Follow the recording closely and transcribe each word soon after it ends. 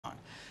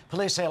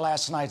Police say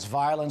last night's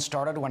violence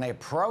started when a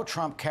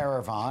pro-Trump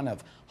caravan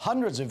of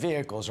hundreds of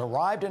vehicles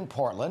arrived in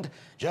Portland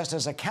just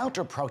as a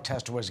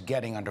counter-protest was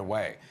getting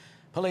underway.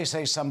 Police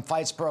say some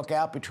fights broke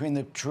out between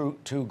the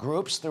two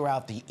groups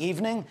throughout the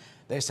evening.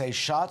 They say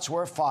shots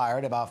were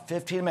fired about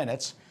 15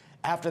 minutes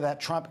after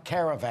that Trump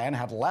caravan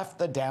had left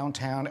the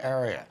downtown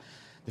area.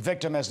 The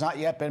victim has not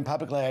yet been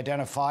publicly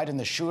identified, and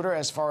the shooter,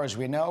 as far as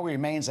we know,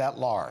 remains at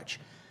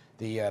large.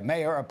 The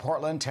mayor of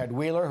Portland, Ted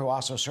Wheeler, who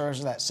also serves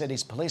as that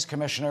city's police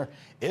commissioner,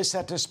 is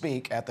set to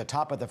speak at the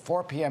top of the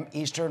 4 p.m.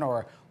 Eastern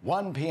or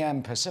 1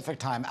 p.m. Pacific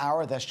time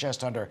hour. That's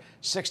just under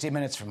 60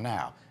 minutes from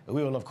now.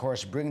 We will, of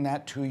course, bring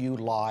that to you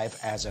live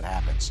as it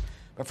happens.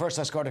 But first,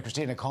 let's go to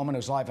Christina Coleman,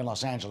 who's live in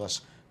Los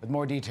Angeles, with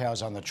more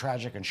details on the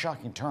tragic and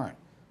shocking turn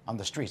on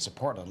the streets of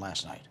Portland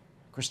last night.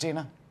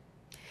 Christina?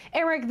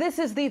 Eric, this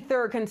is the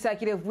third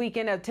consecutive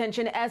weekend of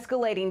tension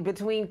escalating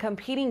between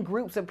competing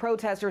groups of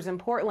protesters in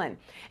Portland.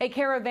 A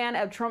caravan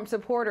of Trump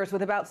supporters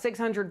with about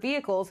 600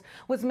 vehicles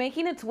was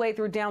making its way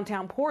through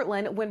downtown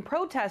Portland when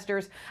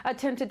protesters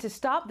attempted to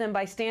stop them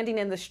by standing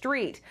in the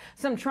street.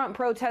 Some Trump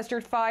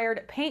protesters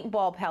fired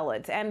paintball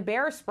pellets and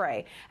bear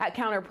spray at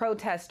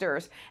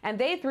counter-protesters, and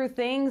they threw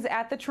things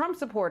at the Trump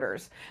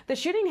supporters. The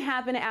shooting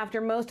happened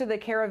after most of the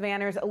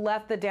caravanners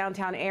left the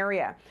downtown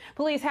area.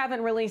 Police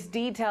haven't released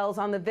details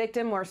on the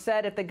victim or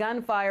said if the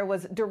gunfire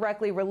was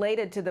directly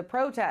related to the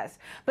protests,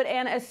 but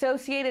an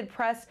Associated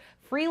Press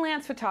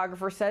freelance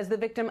photographer says the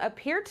victim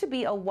appeared to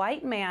be a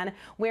white man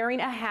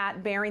wearing a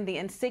hat bearing the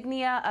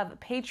insignia of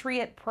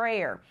Patriot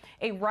Prayer,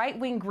 a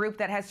right-wing group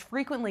that has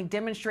frequently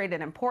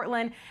demonstrated in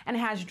Portland and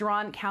has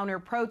drawn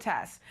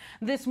counter-protests.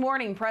 This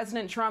morning,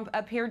 President Trump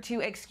appeared to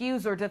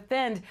excuse or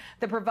defend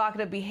the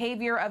provocative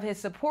behavior of his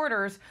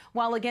supporters,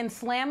 while again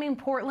slamming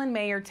Portland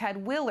Mayor Ted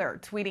Wheeler,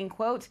 tweeting,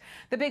 quote,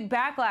 "The big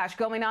backlash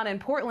going on in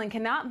Portland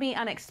cannot be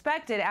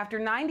unexpected after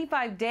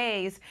 95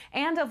 days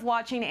and of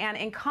watching an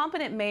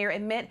incompetent mayor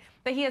admit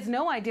that he has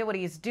no idea what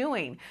he is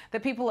doing. The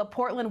people of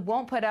Portland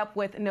won't put up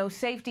with no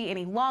safety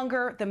any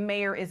longer. The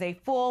mayor is a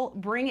fool.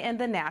 Bring in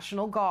the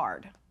National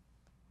Guard."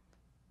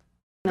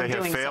 They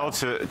have failed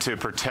to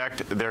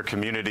protect their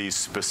communities,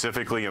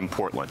 specifically in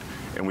Portland.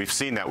 And we've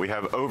seen that. We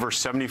have over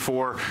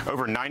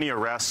 90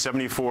 arrests,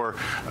 74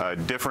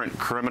 different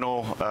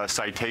criminal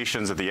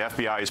citations that the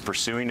FBI is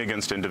pursuing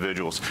against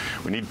individuals.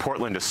 We need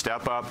Portland to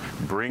step up,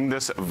 bring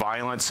this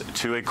violence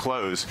to a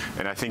close,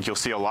 and I think you'll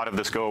see a lot of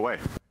this go away.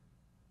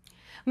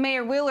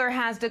 Mayor Wheeler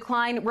has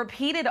declined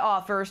repeated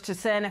offers to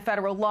send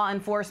federal law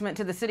enforcement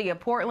to the city of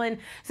Portland,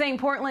 saying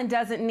Portland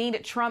doesn't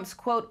need Trump's,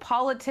 quote,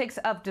 politics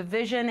of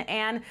division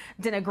and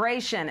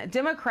denigration.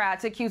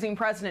 Democrats accusing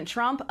President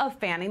Trump of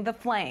fanning the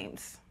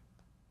flames.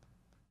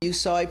 You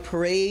saw a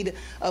parade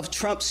of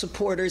Trump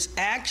supporters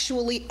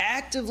actually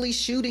actively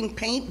shooting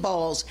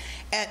paintballs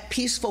at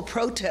peaceful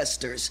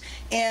protesters.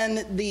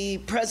 And the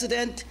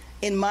president,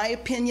 in my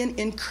opinion,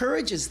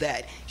 encourages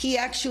that. He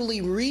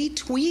actually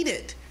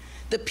retweeted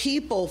the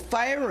people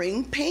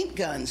firing paint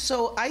guns.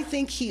 So I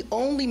think he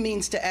only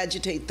means to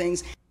agitate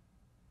things.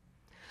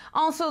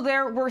 Also,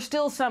 there were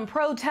still some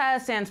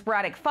protests and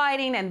sporadic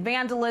fighting and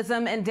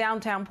vandalism in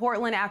downtown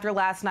Portland after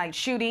last night's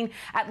shooting.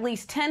 At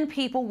least 10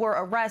 people were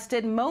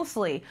arrested,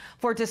 mostly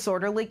for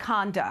disorderly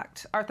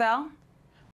conduct. Arthel?